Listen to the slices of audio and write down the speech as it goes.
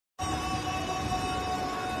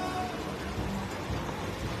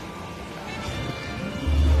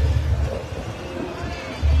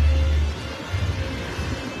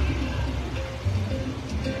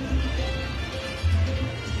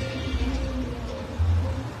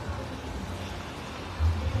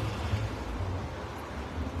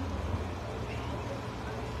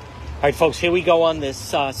All right, folks, here we go on this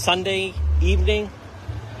Sunday evening,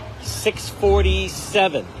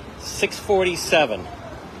 6:47.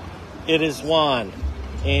 It is Juan,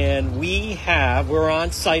 and we're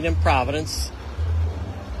on site in Providence.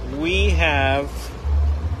 We have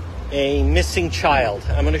a missing child.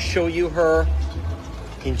 I'm going to show you her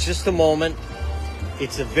in just a moment.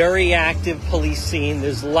 It's a very active police scene.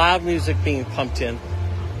 There's loud music being pumped in,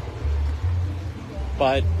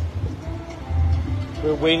 but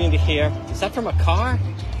we're waiting to hear. Is that from a car?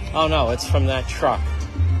 Oh no, it's from that truck.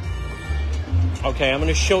 Okay, I'm going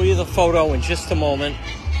to show you the photo in just a moment.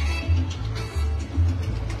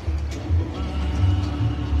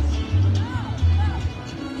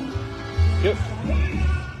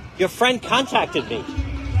 Your friend contacted me.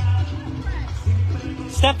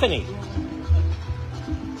 Stephanie.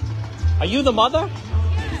 Are you the mother?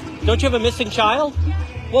 Don't you have a missing child?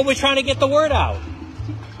 Well, we're trying to get the word out.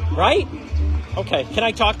 Right? Okay, can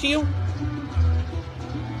I talk to you?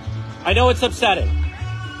 I know it's upsetting.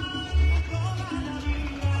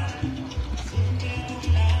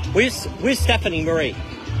 Where's Stephanie Marie?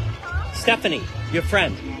 Stephanie, your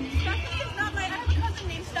friend. Stephanie is not I have a cousin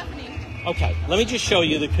named Stephanie. Okay, let me just show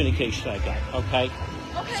you the communication I got, okay?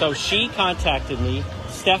 Okay. So she contacted me,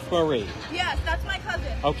 Steph Marie. Yes, that's my cousin.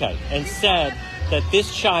 Okay, and said that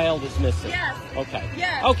this child is missing. Yes. Okay.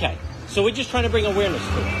 Yes. Okay, so we're just trying to bring awareness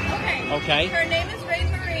to it. Okay. Okay. Her name is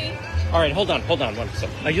Rain Marie. All right, hold on 1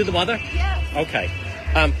 second. Are you the mother? Yes. Okay.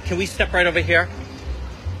 Can we step right over here?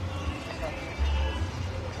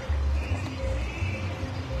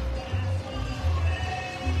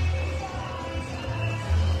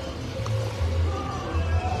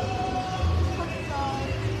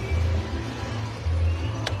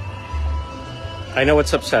 I know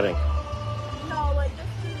it's upsetting. No, like this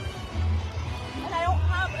is, and I don't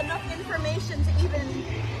have enough information to even.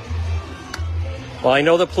 Well, I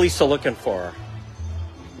know the police are looking for her.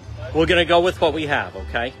 We're going to go with what we have,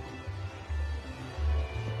 okay?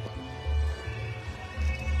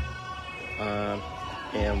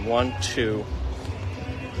 And 1, 2.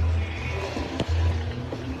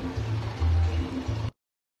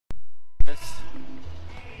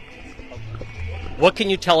 What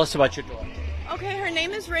can you tell us about your daughter? Okay, her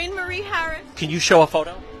name is Rain Marie Harris. Can you show a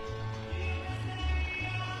photo?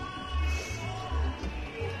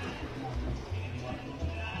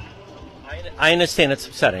 I understand it's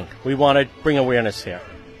upsetting. We want to bring awareness here.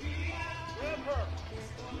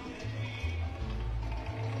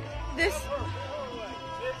 This.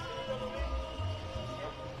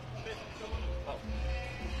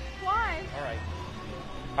 Why?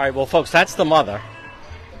 All right, well, folks, that's the mother.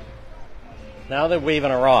 Now they're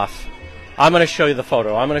waving her off. I'm going to show you the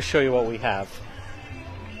photo. I'm going to show you what we have.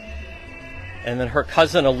 And then her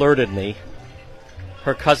cousin alerted me.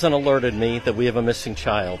 Her cousin alerted me that we have a missing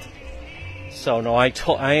child. So no,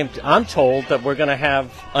 I'm told that we're going to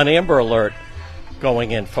have an Amber Alert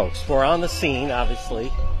going in, folks. We're on the scene,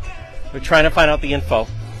 obviously. We're trying to find out the info.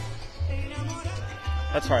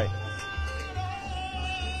 That's right.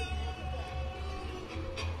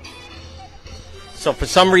 So for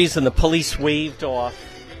some reason, the police waved off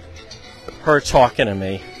her talking to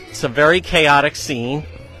me. It's a very chaotic scene.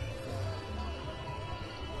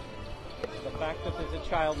 The fact that there's a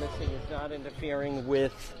child missing is not interfering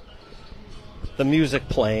with the music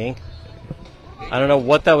playing. I don't know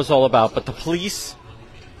what that was all about, but the police,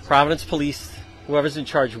 Providence police, whoever's in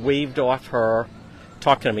charge, waved off her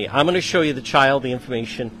talking to me. I'm going to show you the child, the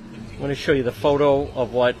information. I'm going to show you the photo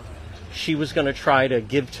of what she was going to try to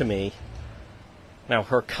give to me. Now,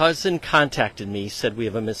 her cousin contacted me, said we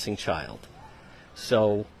have a missing child.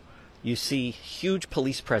 So you see huge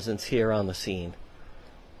police presence here on the scene.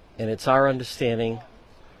 And it's our understanding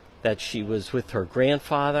that she was with her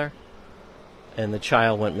grandfather and the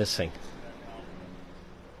child went missing.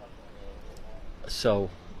 So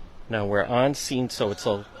now we're on scene, so it's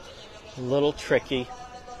a little tricky.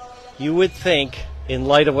 You would think, in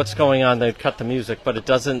light of what's going on, they'd cut the music, but it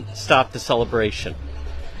doesn't stop the celebration.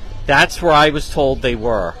 That's where I was told they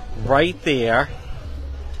were. Right there.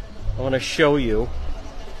 I want to show you.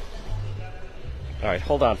 All right,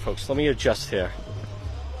 hold on, folks. Let me adjust here.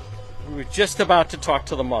 We were just about to talk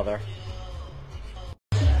to the mother.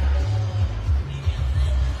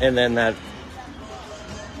 And then that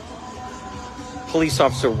police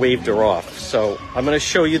officer waved her off. So I'm going to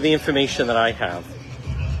show you the information that I have.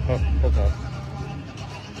 Oh, hold on.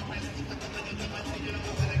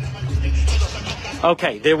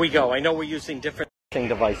 Okay, there we go. I know we're using different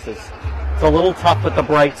devices. It's a little tough with the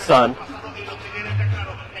bright sun.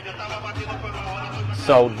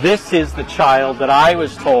 So this is the child that I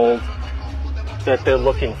was told that they're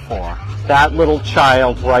looking for. that little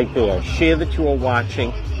child right there. She that you are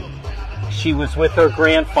watching, she was with her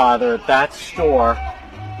grandfather at that store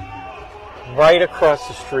right across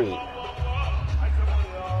the street.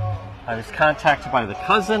 I was contacted by the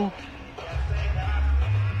cousin,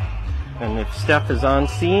 and if Steph is on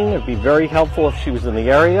scene, it'd be very helpful if she was in the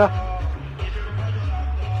area.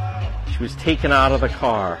 She was taken out of the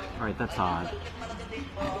car. All right, that's odd.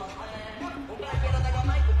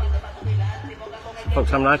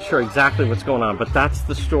 Folks, I'm not sure exactly what's going on, but that's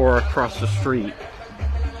the store across the street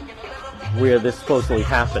where this supposedly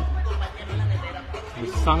happened.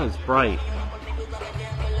 The sun is bright.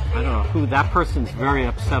 I don't know who, that person's very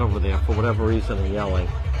upset over there for whatever reason and yelling.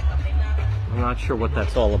 I'm not sure what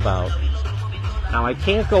that's all about. Now I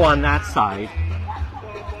can't go on that side.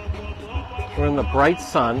 We're in the bright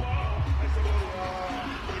sun.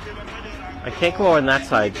 I can't go on that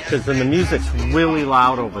side because then the music's really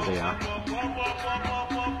loud over there.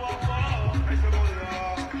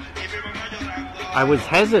 I was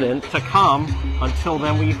hesitant to come until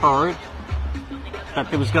then we heard that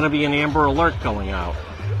there was going to be an Amber Alert going out.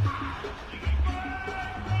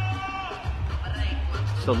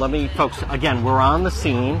 So let me, folks, again, we're on the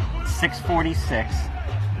scene, 6:46.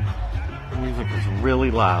 The music is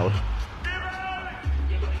really loud.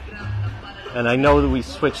 And I know that we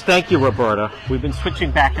switched. Thank you, Roberta. We've been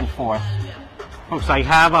switching back and forth. Folks, I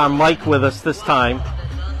have our mic with us this time.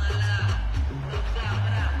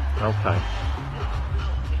 Okay.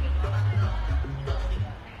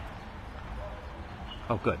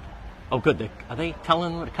 Oh, good. Oh, good. Are they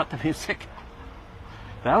telling them to cut the music?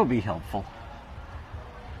 That would be helpful.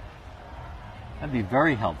 That'd be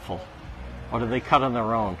very helpful. Or do they cut on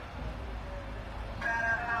their own?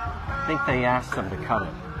 I think they asked them to cut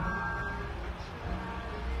it.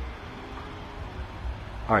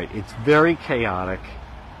 All right, it's very chaotic.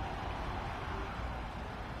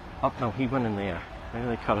 Oh, no, he went in there. Maybe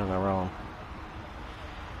they cut on their own.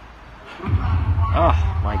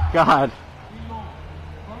 Oh, my God.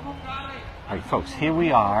 All right, folks, here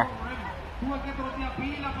we are.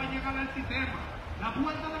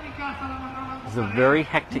 It's a very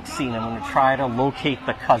hectic scene. I'm going to try to locate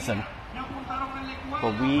the cousin.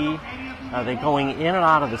 But they're going in and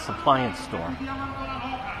out of this appliance store.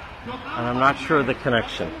 And I'm not sure of the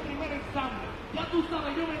connection.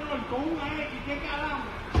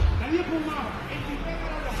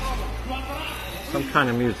 Some kind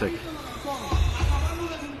of music.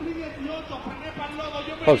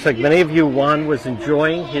 Folks, like many of you, Juan was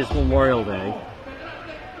enjoying his Memorial Day.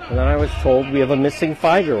 And then I was told we have a missing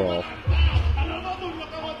 5-year-old.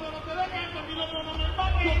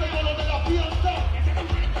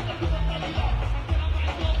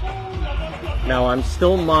 Now I'm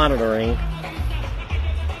still monitoring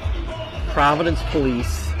Providence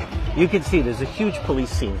Police. You can see there's a huge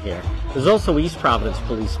police scene here. There's also East Providence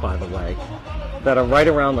Police, by the way, that are right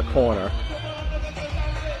around the corner.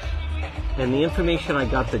 And the information I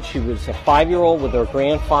got that she was a 5-year-old with her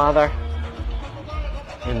grandfather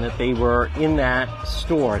and that they were in that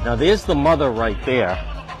store. Now there's the mother right there.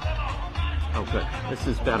 Oh good, this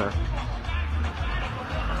is better.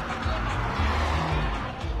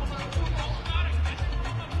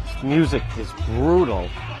 This music is brutal.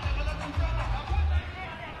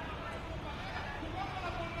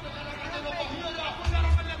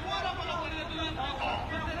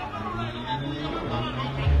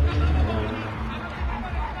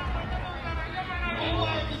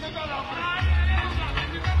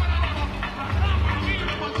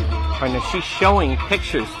 Right, now she's showing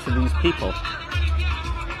pictures to these people.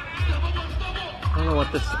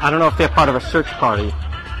 I don't know if they're part of a search party.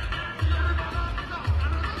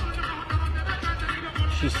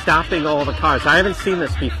 She's stopping all the cars. I haven't seen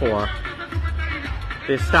this before.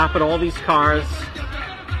 They're stopping all these cars.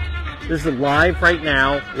 This is live right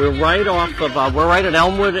now. We're right at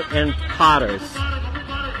Elmwood and Potters.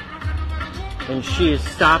 And she is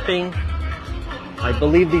stopping, I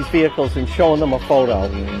believe, these vehicles and showing them a photo.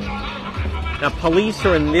 Now, police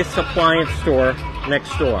are in this appliance store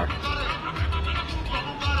next door.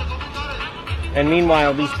 And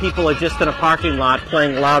meanwhile, these people are just in a parking lot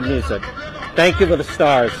playing loud music. Thank you for the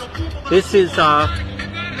stars. This is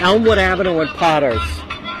Elmwood Avenue and Potters,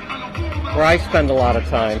 where I spend a lot of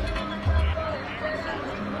time.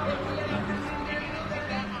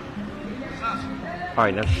 All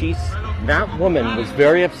right, now that woman was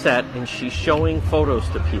very upset, and she's showing photos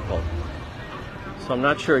to people. So I'm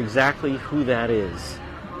not sure exactly who that is.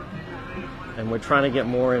 And we're trying to get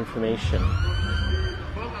more information.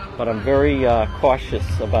 But I'm very cautious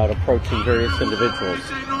about approaching various individuals.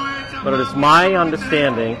 But it is my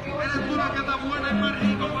understanding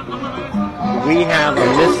we have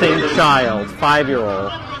a missing child,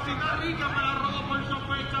 5-year-old.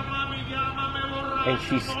 And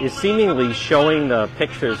she is seemingly showing the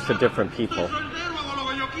pictures to different people.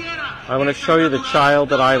 I want to show you the child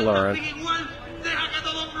that I learned.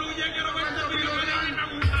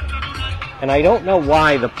 And I don't know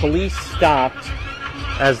why the police stopped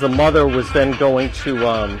as the mother was then going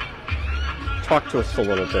to talk to us a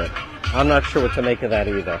little bit. I'm not sure what to make of that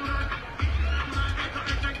either.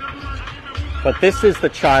 But this is the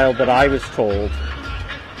child that I was told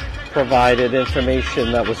provided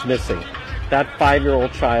information that was missing. That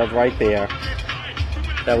 5-year-old child right there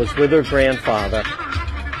that was with her grandfather.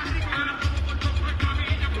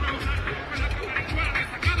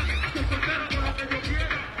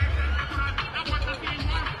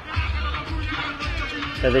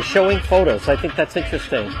 Now they're showing photos. I think that's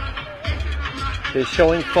interesting. They're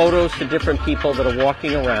showing photos to different people that are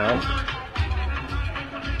walking around.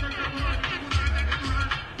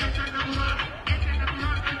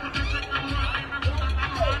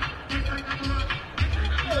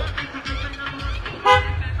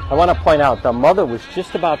 I want to point out the mother was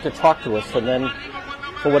just about to talk to us, and then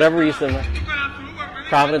for whatever reason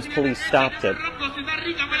Providence police stopped it.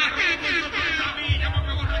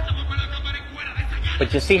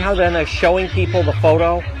 But you see how then they're showing people the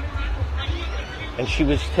photo? And she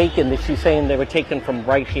was taken, she's saying they were taken from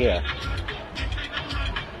right here.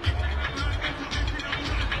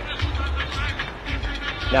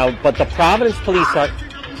 Now, but the Providence police are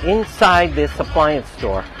inside this appliance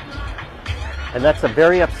store. And that's a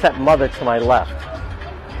very upset mother to my left.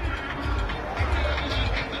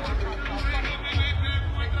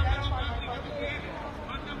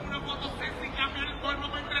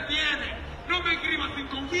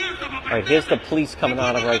 All right, here's the police coming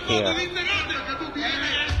out of right here.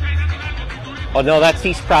 Oh no, that's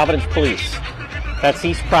East Providence Police. That's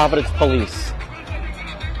East Providence Police.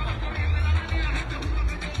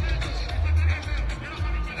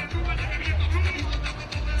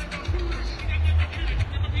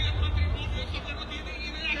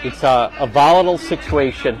 It's a volatile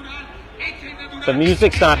situation. The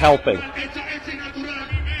music's not helping.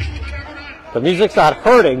 The music's not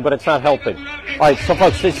hurting, but it's not helping. All right, so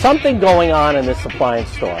folks, there's something going on in this appliance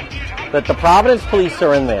store. That the Providence police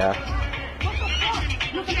are in there.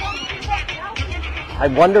 I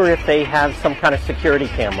wonder if they have some kind of security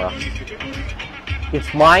camera.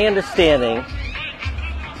 It's my understanding.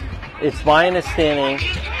 It's my understanding.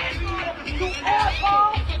 You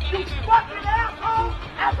asshole! You fucking asshole!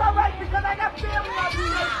 That's all right because I got family out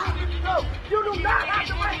here. No, you do not have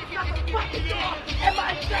the right to shut the fucking door. Am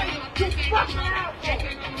I saying you fucking asshole?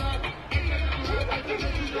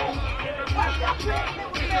 What's your business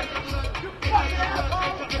with this? You fucking asshole!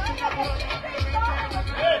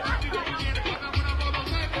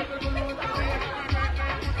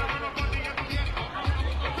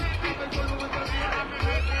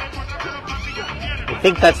 I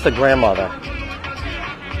think that's the grandmother.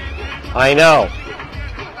 I know.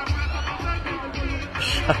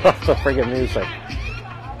 Shut off the friggin' music.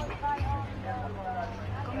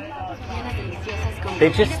 They're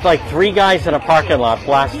just like 3 guys in a parking lot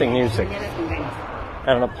blasting music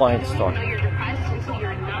at an appliance store. You're depressed until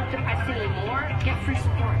you're not depressed anymore. Get free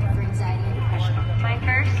support for anxiety and depression. My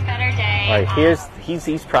first better day. All right, he's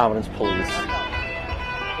East Providence Police.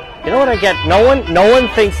 You know what I get? No one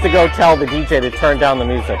thinks to go tell the DJ to turn down the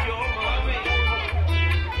music.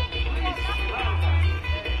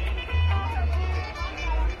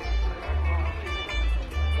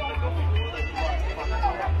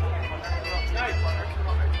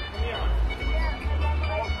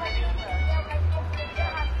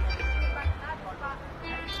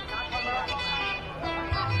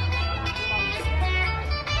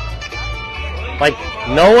 Like,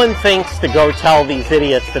 no one thinks to go tell these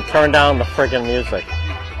idiots to turn down the friggin' music.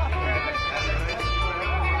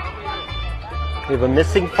 We have a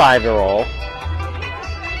missing 5-year-old.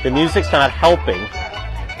 The music's not helping.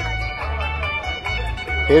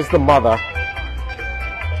 Here's the mother.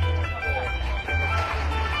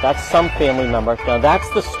 That's some family member. Now, that's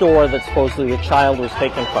the store that supposedly the child was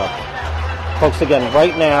taken from. Folks, again,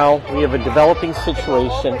 right now, we have a developing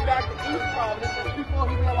situation.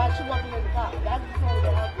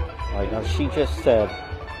 Now she just said,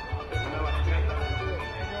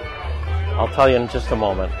 I'll tell you in just a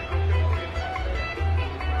moment.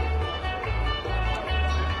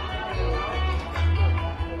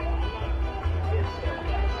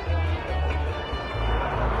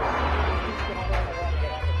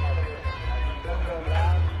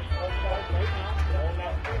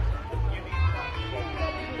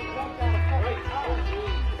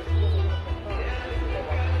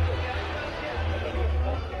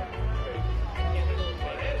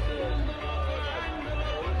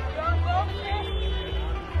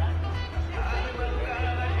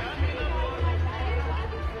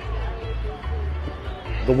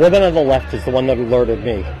 The woman on the left is the one that alerted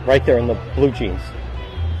me. Right there in the blue jeans.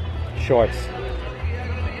 Shorts.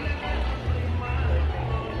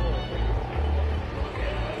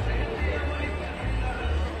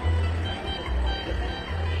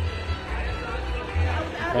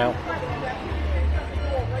 Now,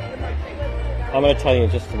 I'm going to tell you in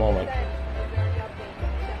just a moment.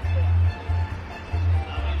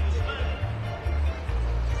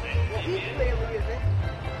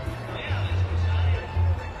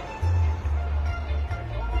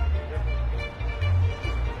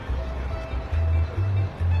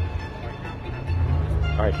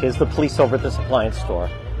 All right, here's the police over at this appliance store.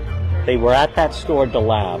 They were at that store, the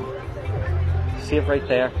lab. See it right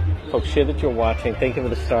there? Folks, share that you're watching. Thank you for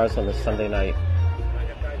the stars on this Sunday night.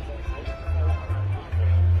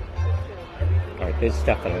 All right, there's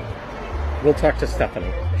Stephanie. We'll talk to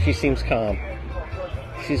Stephanie. She seems calm.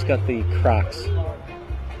 She's got the Crocs.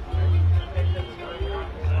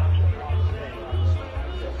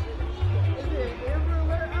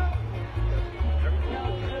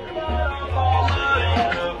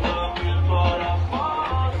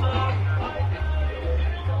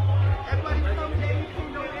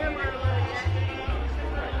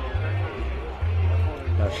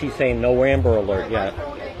 She's saying no Amber Alert yet.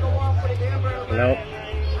 Nope.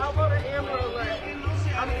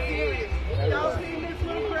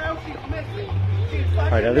 All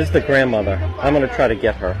right, now this is the grandmother. I'm going to try to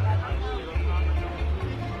get her.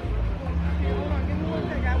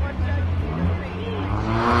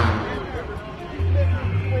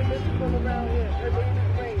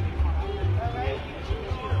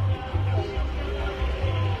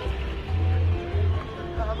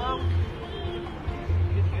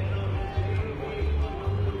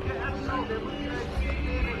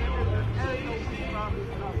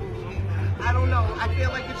 I don't know. I feel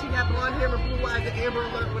like if she had blonde hair and blue eyes, the Amber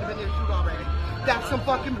Alert would have been issued already. That's some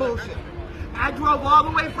fucking bullshit. I drove all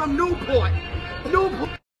the way from Newport,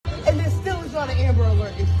 and there still is not an Amber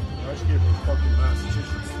Alert issue. I just came from fucking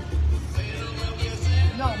Massachusetts.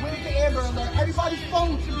 No, where's the Amber Alert? Everybody's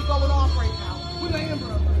phone should be going off right now. Where's the Amber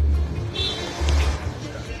Alert?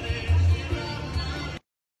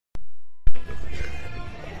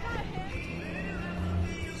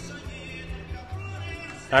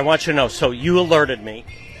 I want you to know, so you alerted me.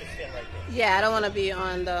 Yeah, I don't want to be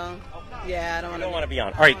on the. Yeah, I don't want to be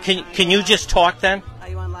on. All right, can you just talk then? Are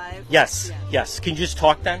you on live? Yes, yes. Can you just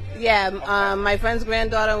talk then? Yeah, my friend's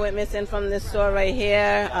granddaughter went missing from this store right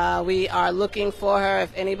here. We are looking for her.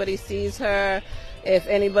 If anybody sees her, if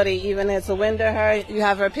anybody even has a window her, you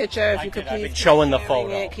have her picture. If you could please keep showing the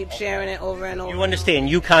photo. Keep sharing it over and over. You understand?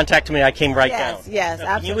 You contacted me. I came right down. Yes, now,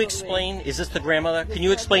 absolutely. Can you explain? Is this the grandmother? Can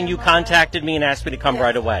you explain? You contacted me and asked me to come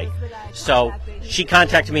right away. So she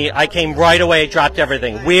contacted me. I came right away. Dropped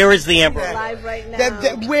everything. Where is the Amber Alert? Live right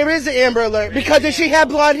now. Where is the Amber Alert? Because if she had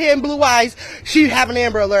blonde hair and blue eyes, she'd have an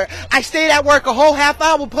Amber Alert. I stayed at work a whole half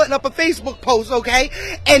hour putting up a Facebook post, okay?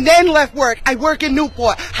 And then left work. I work in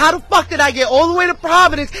Newport. How the fuck did I get all the way to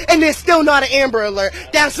Providence and there's still not an Amber Alert?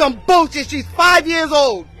 That's some bullshit. She's 5 years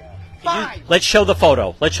old. 5. Let's show the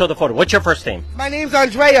photo. Let's show the photo. What's your first name? My name's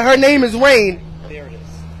Andrea. Her name is Rain. There it is.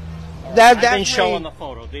 That's I've been showing Rain. the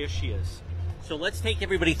photo. There she is. So let's take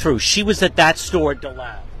everybody through. She was at that store,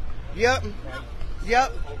 DeLab. Yep.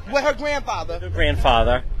 Yep. With her grandfather. Her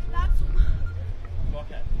grandfather. Go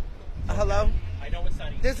ahead. Hello? I know it's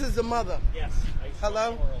not easy. This is the mother. Yes.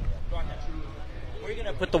 Hello? Go ahead. We're going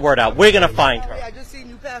to put the word out. We're going to find her. Yeah, I just seen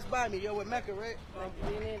you pass by me. You're with Mecca, right?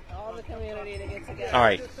 We need all the community to get together. All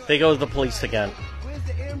right. They go to the police again. Where's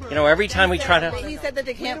the Amber? You know, every time we try to... He said that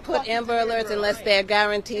they can't put Amber Alerts unless they're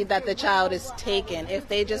guaranteed that the child is taken. If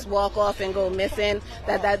they just walk off and go missing,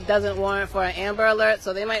 that doesn't warrant for an Amber Alert.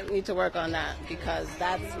 So they might need to work on that because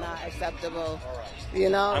that's not acceptable. You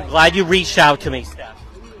know? I'm glad you reached out to me, Steph.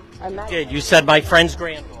 I'm not, Did. You said my friend's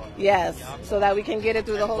granddaughter. yes, so that we can get it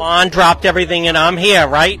through the whole... Juan dropped everything and I'm here,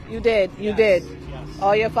 right? You did. You did.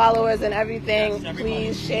 All your followers and everything,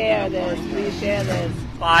 please share this. Please share this.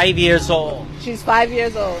 5 years old. She's 5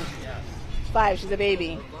 years old. 5. She's a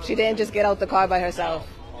baby. She didn't just get out the car by herself.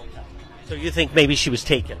 So you think maybe she was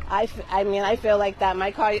taken? I mean, I feel like that.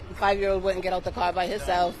 My 5-year-old wouldn't get out the car by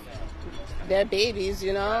herself. They're babies,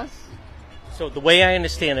 you know? So the way I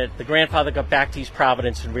understand it, the grandfather got back to East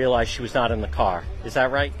Providence and realized she was not in the car. Is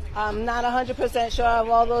that right? I'm not 100% sure of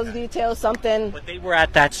all those details. Something... But they were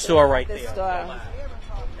at that store right This there. store.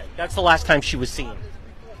 That's the last time she was seen.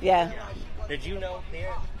 Yeah. Did you know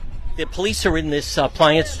the police are in this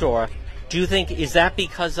appliance store? Do you think, is that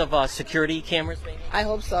because of security cameras maybe? I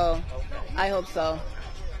hope so. I hope so.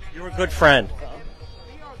 You're a good friend.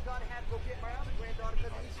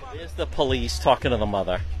 There's the police talking to the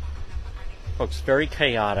mother. Folks, very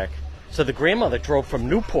chaotic. So the grandmother drove from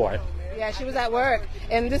Newport. Yeah, she was at work,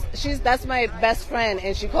 and that's my best friend,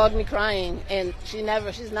 and she called me crying, and she's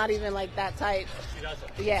not even like that type. She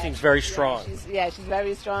doesn't. Yeah, Seems very strong. She's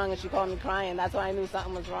very strong, and she called me crying. That's why I knew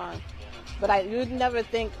something was wrong. But you'd never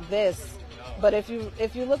think this. But if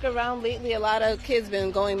you look around lately, a lot of kids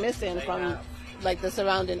been going missing from like the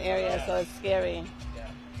surrounding area, so it's scary.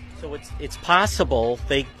 So it's possible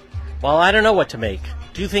well, I don't know what to make.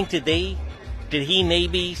 Do you think did he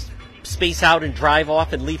maybe space out and drive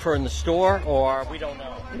off and leave her in the store, or we don't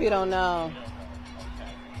know? We don't know.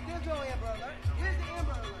 There's no Amber Alert. Where's the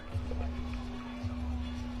Amber Alert?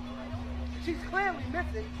 She's clearly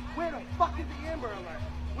missing. Where the fuck is the Amber Alert?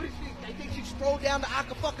 What is she? They think she strolled down the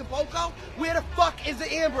Acapulco? Where the fuck is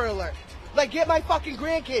the Amber Alert? Like, get my fucking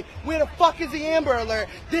grandkid. Where the fuck is the Amber Alert?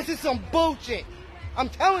 This is some bullshit. I'm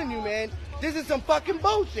telling you, man. This is some fucking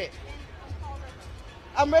bullshit.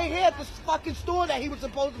 I'm right here at the fucking store that he was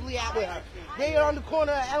supposedly at with her. They are on the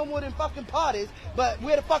corner of Elmwood and fucking Potters, but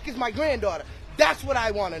where the fuck is my granddaughter? That's what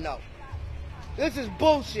I want to know. This is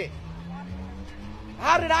bullshit.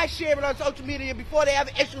 How did I share it on social media before they ever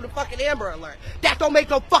issued a fucking Amber Alert? That don't make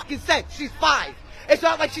no fucking sense. She's 5. It's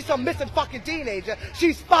not like she's some missing fucking teenager.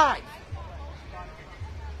 She's 5.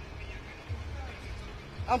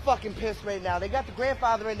 I'm fucking pissed right now. They got the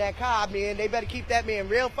grandfather in that car, man. They better keep that man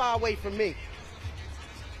real far away from me.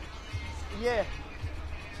 Yeah.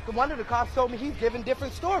 One of the cops told me he's giving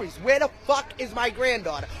different stories. Where the fuck is my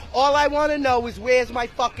granddaughter? All I want to know is where's my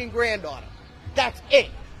fucking granddaughter. That's it.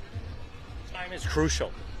 Time is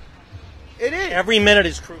crucial. It is. Every minute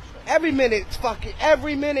is crucial. Every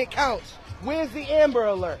minute counts. Where's the Amber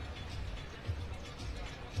Alert?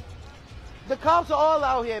 The cops are all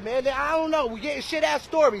out here, man. I don't know. We're getting shit-ass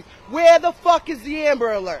stories. Where the fuck is the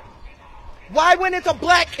Amber Alert? Why, when it's a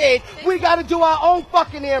black kid, we gotta do our own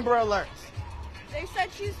fucking Amber Alerts? They said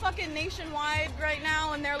she's fucking nationwide right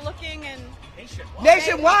now, and they're looking and...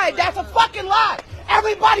 Nationwide? That's a fucking lie.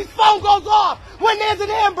 Everybody's phone goes off when there's an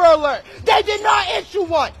Amber Alert. They did not issue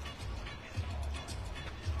one.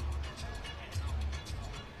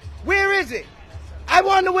 Where is it? I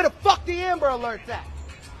want to know where the fuck the Amber Alert's at.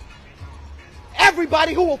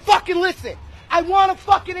 Everybody who will fucking listen, I want a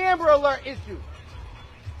fucking Amber Alert issued.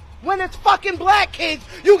 When it's fucking black kids,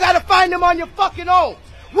 you gotta find them on your fucking own.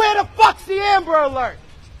 Where the fuck's the Amber Alert?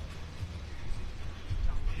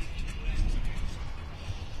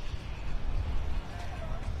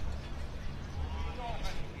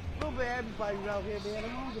 Little bit everybody's out here, man.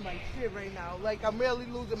 I'm losing my shit right now. Like, I'm really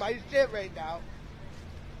losing my shit right now.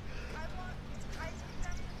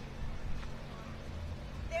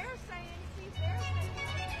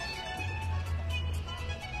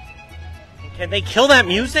 Can they kill that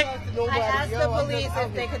music? I asked the police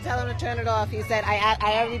if they could tell him to turn it off. He said, I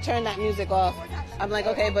already turned that music off. I'm like,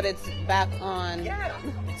 okay, but it's back on.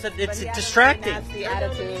 It's distracting. That's the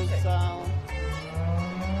attitude, so...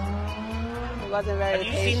 He wasn't very Have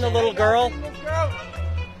you patient. seen the little girl?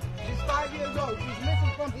 She's 5 years old. She's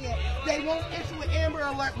missing from here. They won't issue an Amber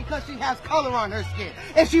Alert because she has color on her skin.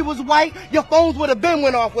 If she was white, your phones would have been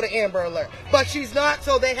went off with an Amber Alert. But she's not,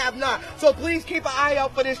 so they have not. So please keep an eye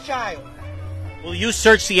out for this child. Will you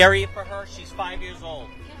search the area for her? She's 5 years old.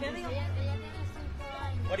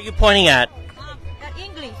 What are you pointing at?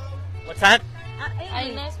 English. What's that? I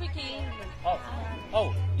don't speak English.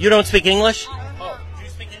 Oh, you don't speak English? Oh, do you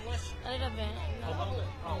speak English? A little bit. A little bit.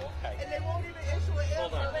 Oh, okay. And they won't even issue an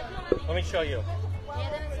Hold on. Let me show you.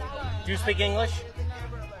 Do you speak English?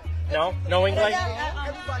 No? No English?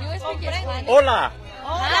 Hola.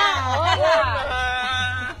 Hola.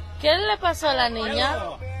 ¿Qué le pasó a la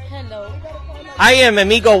niña? Hello. I am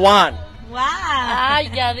amigo Juan. Wow. Ay,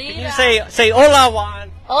 Can you say hola Juan?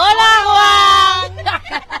 Hola, Juan.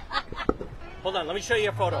 Hold on, let me show you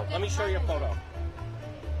a photo.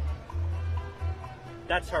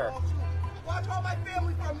 That's her. Watch all my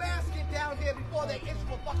family from Mass get down here before they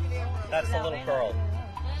issue a fucking Amber Alert. That's the little girl.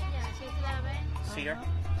 See her?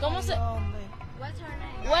 ¿Cómo se...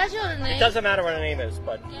 What's your name? It doesn't matter what her name is,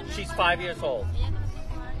 but she's 5 years old.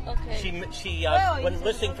 Okay. She went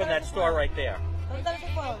missing from that store right there.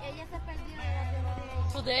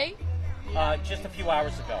 Today? Just a few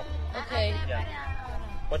hours ago. Okay. Yeah.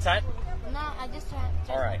 What's that? No, I just tried.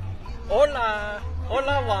 All right. Hola.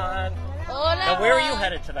 Hola, Juan. Hola, Now, where are you Juan.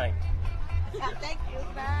 headed tonight? Thank you.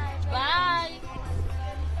 Bye. Bye.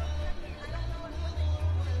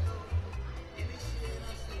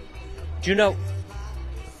 Do you know,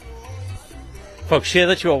 folks, share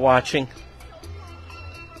that you are watching.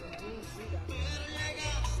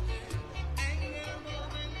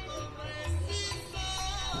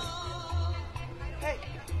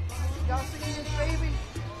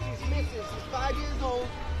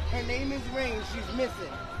 name is Rain. She's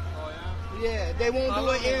missing. Yeah, they won't do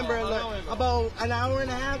an Amber Alert. About an hour and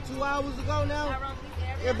a half, 2 hours ago now.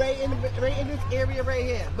 Yeah, right in this area right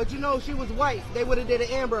here. But you know, she was white. They would have did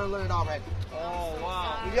an Amber Alert already. Oh,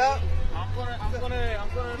 wow. Yup. I'm gonna.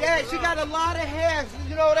 Yeah, she got a lot of hair.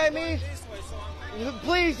 You know what I mean?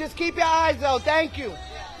 Please, just keep your eyes out. Thank you.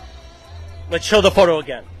 Let's show the photo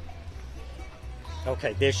again.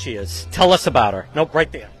 Okay, there she is. Tell us about her. Nope,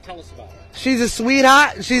 right there. Tell us about her. She's a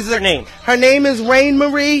sweetheart. Her name? Her name is Rain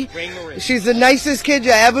Marie. Rain Marie. She's the nicest kid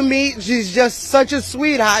you ever meet. She's just such a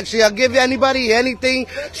sweetheart. She'll give anybody anything.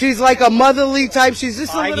 She's like a motherly type. She's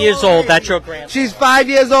just 5 years old. That's your granddaughter. She's 5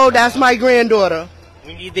 years old. That's my granddaughter.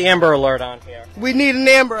 We need the Amber Alert on here. We need an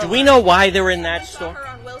Amber Do Alert. we know why they're in that I saw store? her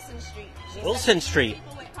on Wilson Street. Wilson Street.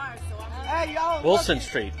 People with cars, so I'm Hey, y'all. Wilson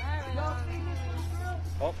Street. Y'all see this girl?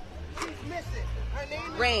 Oh. She's missing. Her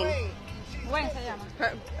name is Rain. Rain.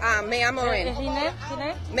 Her, me llamo Rain.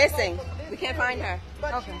 Missing. We can't find her.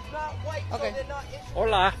 But she's not white, so they're not interested.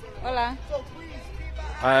 Hola. Hola, So please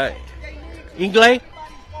keep our eyes. Inglés?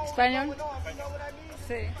 español.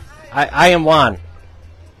 Sí. I am Juan.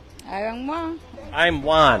 Hagan Juan. I'm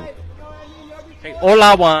Juan. Hey,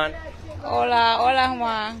 hola, Juan. Hola, hola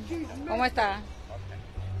Juan. ¿Cómo está? All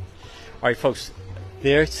right, folks.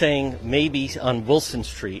 They're saying maybe on Wilson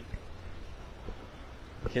Street.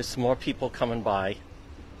 Here's some more people coming by.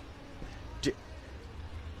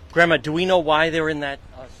 Grandma, do we know why they're in that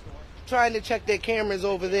store? Trying to check their cameras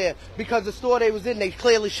over there because the store they was in, they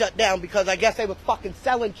clearly shut down because I guess they was fucking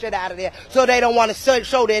selling shit out of there, so they don't want to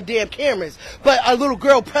show their damn cameras. But a little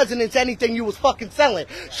girl present is anything you was fucking selling.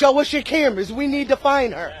 Show us your cameras. We need to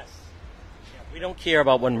find her. Yes. Yeah, we don't care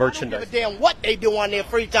about what I don't merchandise. give a damn what they do on their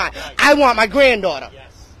free time. I want my granddaughter.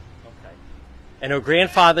 Yes. Okay. And her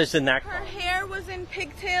grandfather's in that car. Her hair was in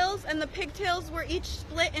pigtails, and the pigtails were each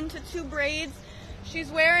split into 2 braids.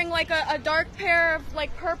 She's wearing like a dark pair of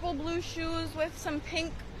like purple blue shoes with some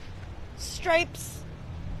pink stripes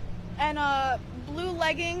and blue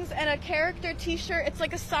leggings and a character t-shirt. It's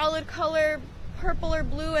like a solid color, purple or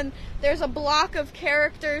blue, and there's a block of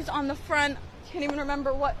characters on the front. Can't even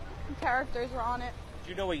remember what characters were on it.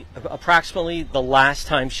 Do you know approximately the last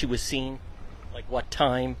time she was seen? Like what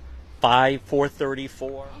time? 5, 4:30,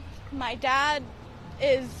 4? My dad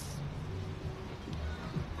is...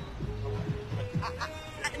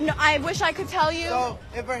 No, I wish I could tell you. So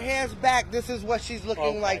if her hair's back, this is what she's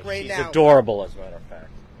looking like right She's now. adorable, as a matter of fact.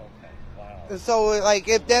 Okay, wow. So like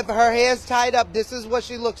if her hair's tied up, this is what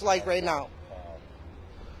she looks like right now.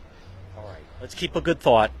 All right, let's keep a good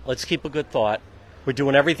thought. Let's keep a good thought. We're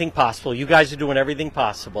doing everything possible. You guys are doing everything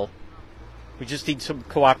possible. We just need some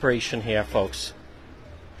cooperation here, folks.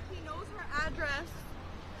 She knows her address.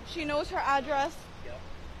 She knows her address.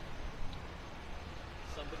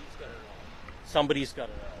 Somebody's got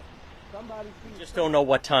to know. We just don't know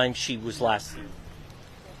what time she was last seen.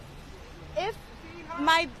 If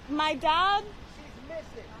my dad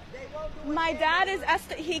is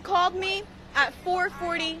he called me at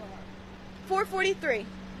 4:43.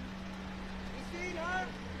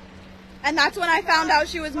 And that's when I found out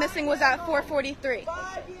she was missing, was at 4:43.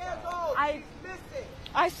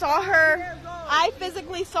 I saw her. I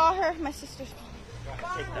physically saw her. My sister's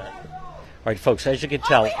calling. Take that. All right, folks, as you can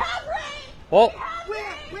tell. We have Rain! Oh,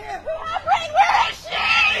 Where? We have Rain! Where is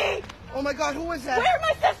she? Oh my God, who is that? Where's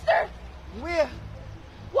my sister? Where?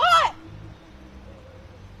 What?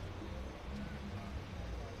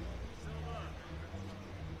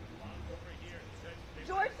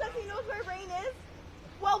 George says he knows where Rain is.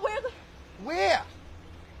 Well, Where?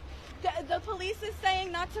 the police is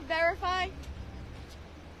saying not to verify.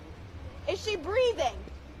 Is she breathing?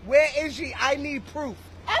 Where is she? I need proof.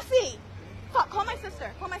 Essie! Fuck, call my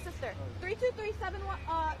sister. Call my sister.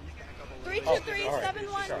 32371.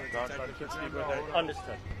 32371.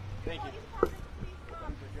 understood. Thank you.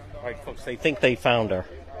 All right, folks, they think they found her,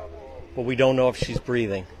 but we don't know if she's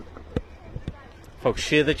breathing. Folks,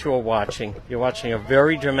 share that you are watching. You're watching a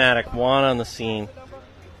very dramatic Juan on the scene.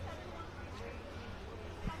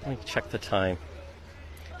 Let me check the time.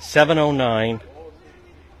 7:09.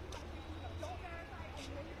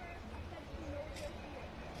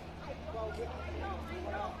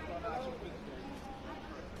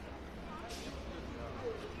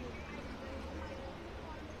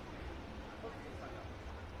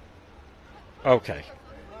 Okay.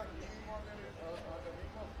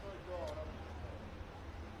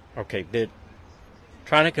 Okay, they're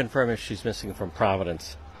trying to confirm if she's missing from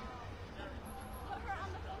Providence.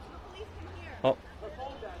 Oh.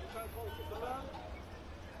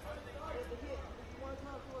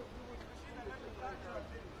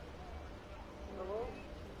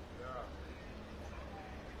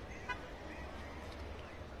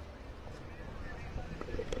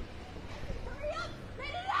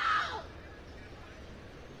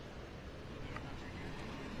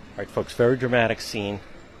 All right, folks, very dramatic scene.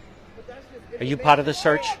 Are you part of the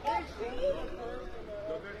search?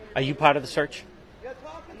 Are you part of the search?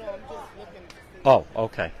 Oh,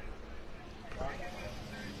 okay.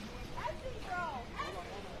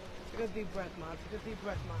 Take a deep breath, Mom. Take a deep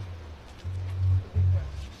breath, Mom. Deep breath.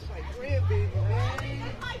 It's like real, baby, man.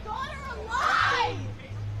 Is my daughter alive?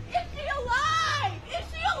 Is she alive? Is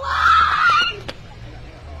she alive?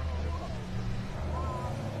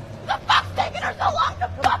 The fuck's taking her so long to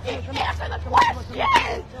fucking answer the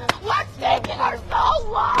question? What's taking her so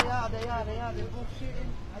long? They are. They're bullshitting.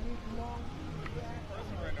 I need to know.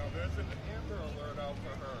 Right now, there's an Amber Alert out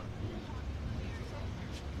for her.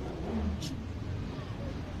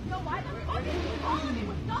 So why the fuck is he calling me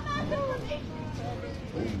with dumbass information?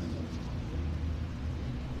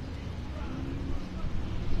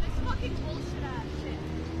 This fucking bullshit ass shit.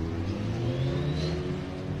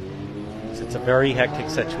 It's a very hectic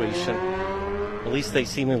situation. At least they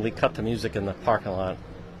seemingly cut the music in the parking lot.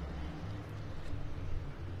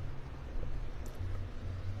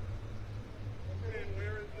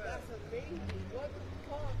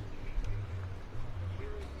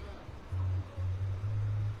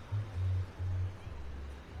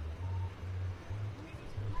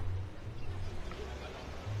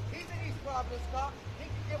 He's in East Providence, Scott. He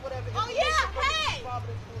can get whatever. Oh yeah, hey!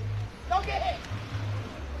 Don't get hit.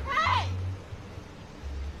 Hey!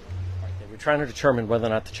 They were trying to determine whether or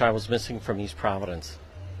not the child was missing from East Providence.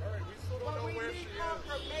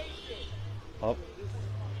 Oh.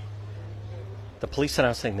 The police are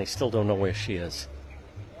now saying they still don't know where she is.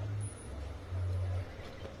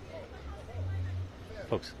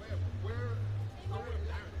 Folks.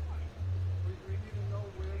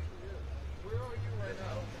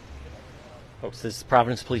 Folks, this is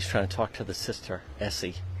Providence Police trying to talk to the sister,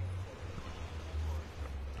 Essie.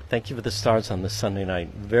 Thank you for the stars on this Sunday night.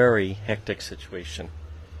 Very hectic situation.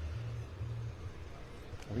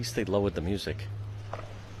 At least they lowered the music.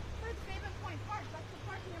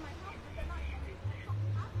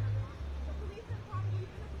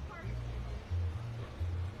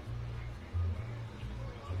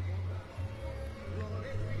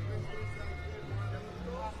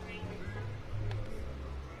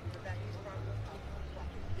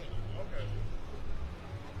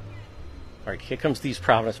 All right, here comes the East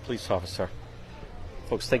Providence police officer.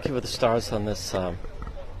 Folks, thank you for the stars on this.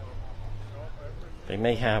 They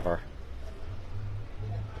may have her.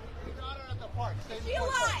 Is she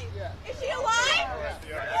alive? Is she alive?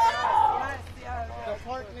 The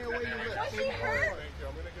park near where you live. Was she hurt?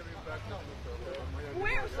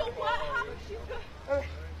 Where? So what happened? She's good.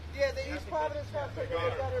 Yeah, the East Providence park. They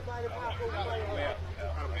got her by the park over by her.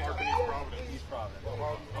 East Providence.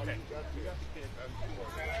 Okay.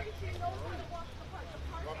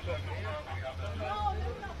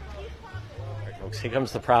 All right, folks, here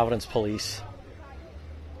comes the Providence police.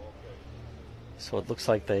 So it looks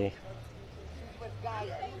like they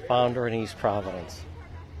found her in East Providence.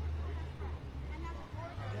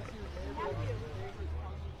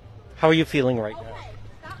 How are you feeling right now?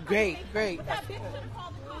 Great.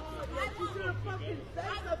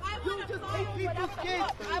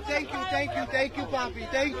 Thank you, Poppy.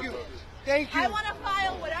 Thank you. I want to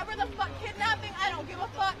file whatever the fuck kidnapping. I don't give a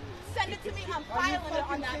fuck. Send it to me. I'm filing it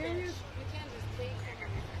on that bitch.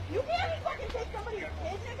 You can't fucking take somebody's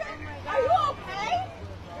kid, nigga. Are you okay?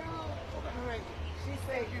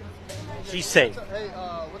 She's safe. Hey,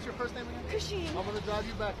 what's your first name again? Kasheen. I'm going to drive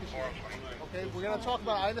you back, Kasheen. Okay, we're going to talk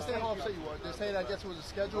about it. I understand how upset you are. They're saying I guess it was a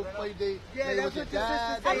scheduled play date. Yeah, that's what your sister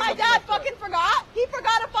said. And my dad fucking forgot. He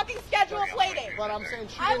forgot to fucking schedule a play date. But I'm saying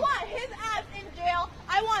she I didn't. want his ass in jail.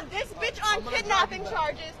 I want this bitch on kidnapping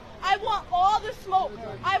charges. I want all the smoke.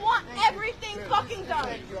 I want everything fucking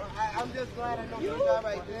done. I'm just glad I know you got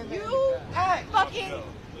right then. You fucking...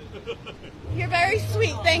 You're very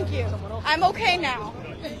sweet. Thank you. I'm okay now.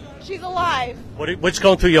 She's alive. What's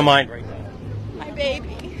going through your mind right now? My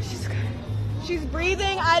baby. She's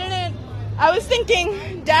breathing. I was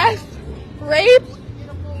thinking death, rape,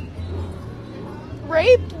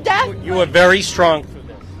 death. You are very strong for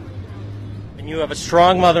this. And you have a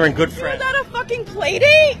strong mother and good friend. Was that a fucking play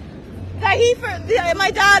date? That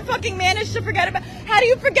my dad fucking managed to forget about? How do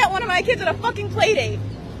you forget one of my kids at a fucking play date?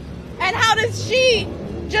 And how does she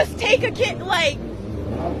just take a kid, like...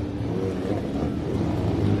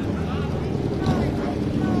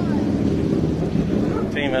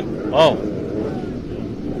 Demon. Oh.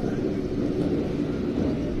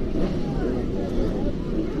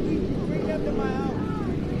 Bring them to my house.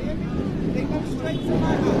 They come straight to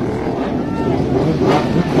my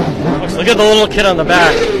house. Look at the little kid on the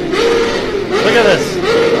back. Look at this.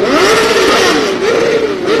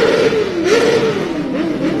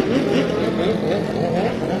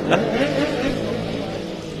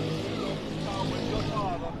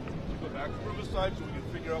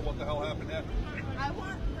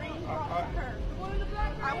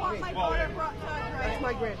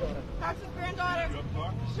 That's his granddaughter.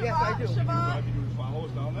 Yes, I do. Shabbat.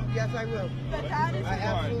 Yes, I will. The dad is I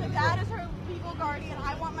absolutely the dad is her legal guardian.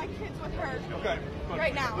 I want my kids with her. Okay, but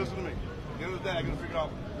Right now. listen to me. At the end of the day, I got to figure out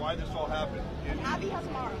why this all happened. And Abby has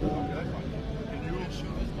tomorrow. Okay, that's fine. Can you with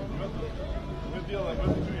the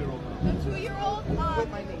 2-year-old? The 2-year-old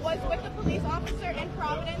was with the police officer in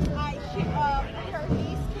Providence. Her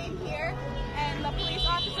niece came here, and the police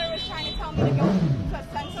officer was trying to tell me to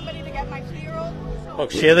send somebody to get my 2-year-old.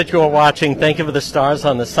 Folks, share that you are watching. Thank you for the stars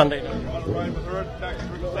on the Sunday night. You want to ride with her? Taxi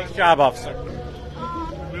her to Nice job, officer.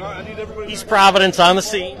 I need everybody. East Providence on the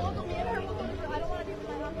scene. No,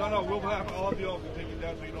 we'll have all of you all to take you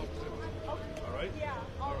down so you don't sit. All right? Yeah,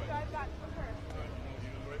 I'll drive back with her. You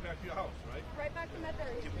go right back to your house, right? Right back to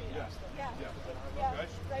Medbury. Yes. Yeah. Yeah. Okay.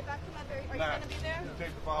 Right back to Medbury. Are you Nah. going to be there? You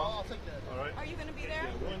take the file. I'll take that. All right. Are you going to be there?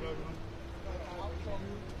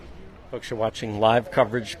 Folks, you're watching live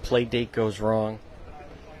coverage. Play date goes wrong.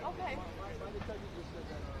 Okay.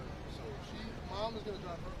 Mom is going to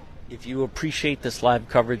drive her. If you appreciate this live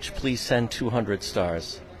coverage, please send 200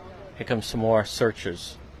 stars. Here comes some more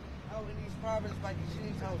searchers. Out in East Providence by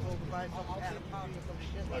Kishine's house over by some at a park or some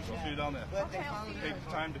shit All right, like so I'll see you that. down there. But they found her. Take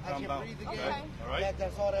the time to I calm can down. breathe Okay? again. All right?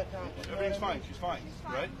 That's all that counts. You know Everything's what I fine. mean? She's fine.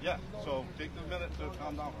 Right? Yeah. So take the minute to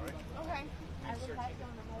calm down, all right? Okay.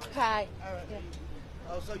 Hi. All right.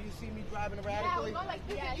 Oh, so you see me driving erratically?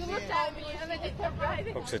 You looked at me and then you kept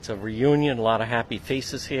riding. Folks, it's a reunion, a lot of happy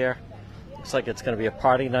faces here. Looks like it's going to be a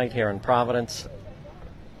party night here in Providence.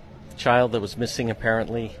 The child that was missing,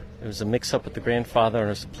 apparently, it was a mix-up with the grandfather, and it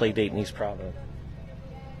was a play date in East Providence.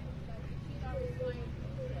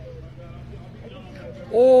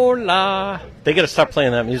 Hola! They got to start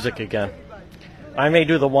playing that music again. I may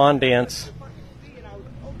do the wand dance.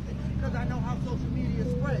 Because I know how social media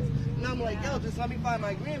spreads. And I'm like, yo, just let me find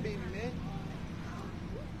my grandbaby, man.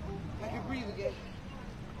 I can breathe again.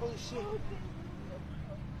 Holy shit.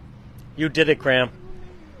 You did it, Graham.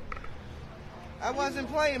 I wasn't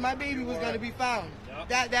playing. My baby was going to be found.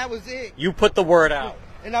 That was it. You put the word out.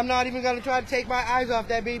 And I'm not even going to try to take my eyes off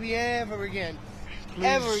that baby ever again. Please.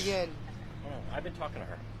 Ever again. Oh, I've been talking to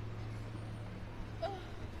her.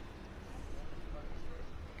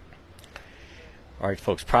 All right,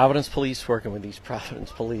 folks. Providence Police working with East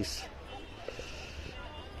Providence Police.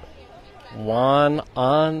 Juan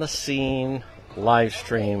on the scene, live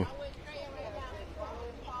stream.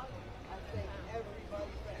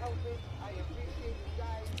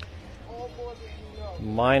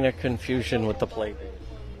 Minor confusion with the play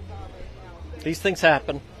date. These things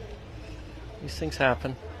happen. These things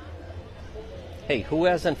happen. Hey, who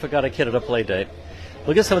hasn't forgot a kid at a play date?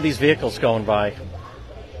 Look at some of these vehicles going by.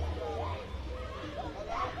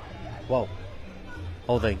 Whoa.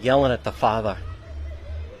 Oh, they're yelling at the father.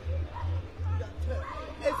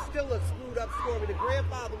 It's still a screwed up story. The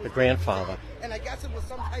grandfather was The grandfather. and I guess it was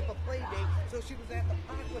some type of play date. So she was at the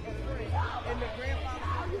park with her friend, and the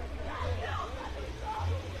grandfather.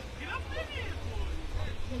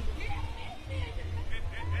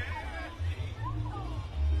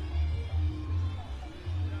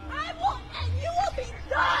 I will, and you will be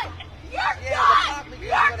done. You're Yeah, done. the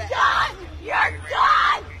You're public is done. You're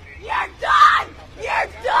done. You're done. You're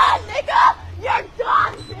done, nigga. You're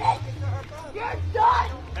done, bitch. You're done.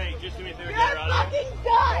 Hey, just do me a favor, You're get her out of fucking here.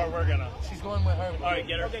 done. Or we're gonna. She's going with her. All right,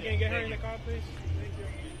 get her. Okay, can you get her in the car, please?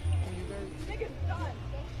 Nigga's done. All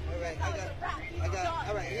right, all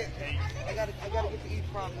right, yeah. I gotta get to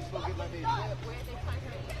East Providence to go get my baby. Where they find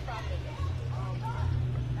her in Providence?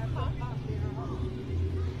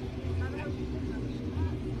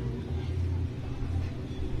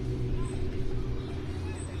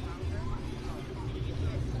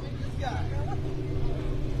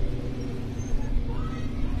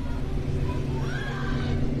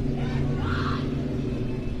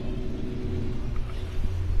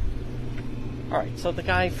 All right, so the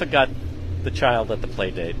guy forgot the child at the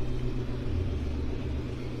play date.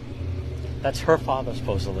 That's her father,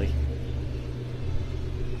 supposedly.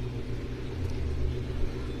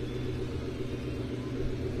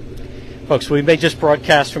 Folks, we may just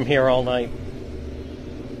broadcast from here all night.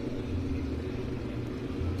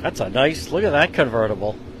 That's a nice, look at that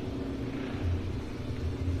convertible.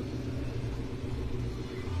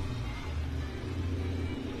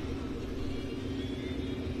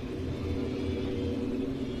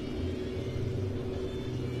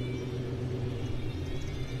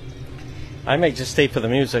 I may just stay for the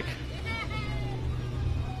music.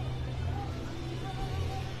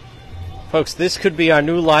 Folks, this could be our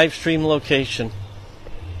new live stream location.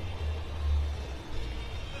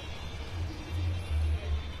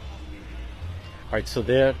 All right, so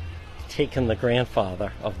they're taking the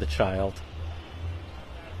grandfather of the child.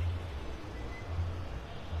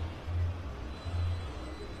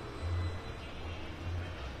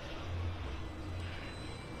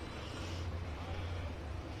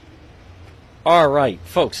 All right,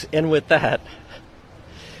 folks, and with that,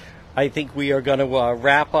 I think we are going to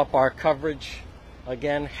wrap up our coverage.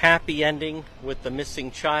 Again, happy ending with the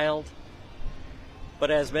missing child.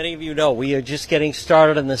 But as many of you know, we are just getting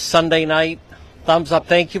started on this Sunday night. Thumbs up.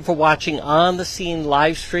 Thank you for watching On the Scene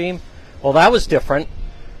live stream. Well, that was different.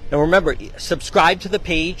 Now remember, subscribe to the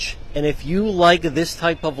page. And if you like this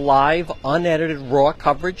type of live, unedited, raw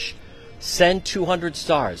coverage, send 200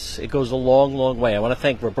 stars. It goes a long, long way. I want to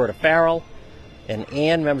thank Roberta Farrell and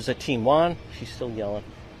Ann, members of Team One. She's still yelling.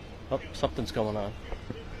 Oh, something's going on.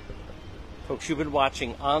 Folks, you've been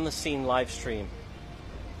watching On the Scene live stream.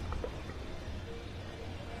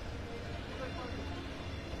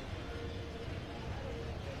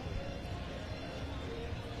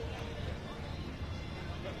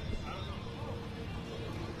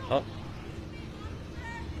 Oh.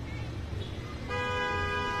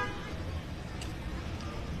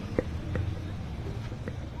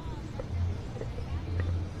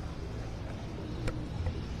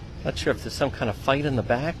 Not sure if there's some kind of fight in the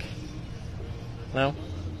back. No?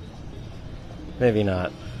 Maybe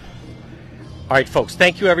not. All right, folks.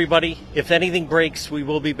 Thank you, everybody. If anything breaks, we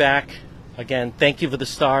will be back. Again, thank you for the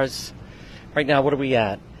stars. Right now, what are we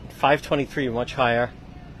at? 523, much higher.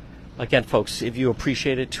 Again, folks, if you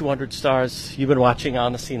appreciate it, 200 stars. You've been watching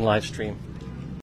On the Scene live stream.